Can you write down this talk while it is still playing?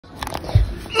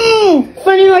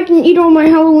knew I can eat all my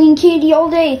Halloween candy all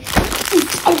day.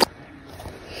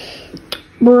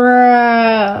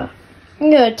 Bruh. I'm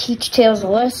gonna teach Tails a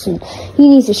lesson. He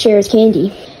needs to share his candy.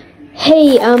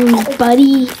 Hey,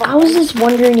 buddy, I was just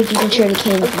wondering if you can share the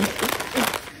candy.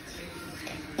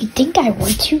 You think I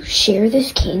want to share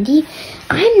this candy?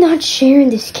 I'm not sharing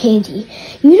this candy.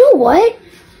 You know what?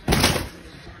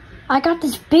 I got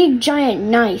this big giant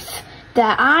knife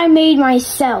that I made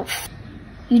myself.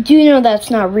 You do know that's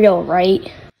not real, right?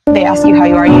 They ask you how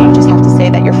you are, you just have to say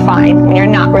that you're fine when you're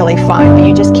not really fine, but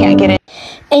you just can't get it.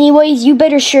 Anyways, you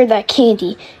better share that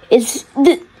candy.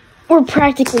 We're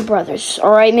practically brothers,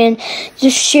 alright, man?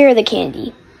 Just share the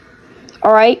candy,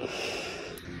 alright?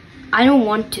 I don't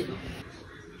want to.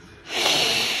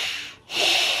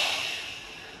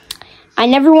 I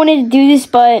never wanted to do this,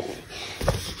 but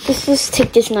let's just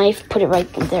take this knife, put it right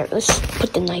in there. Let's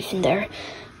put the knife in there.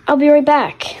 I'll be right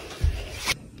back.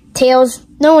 Tails,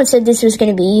 no one said this was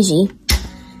gonna be easy.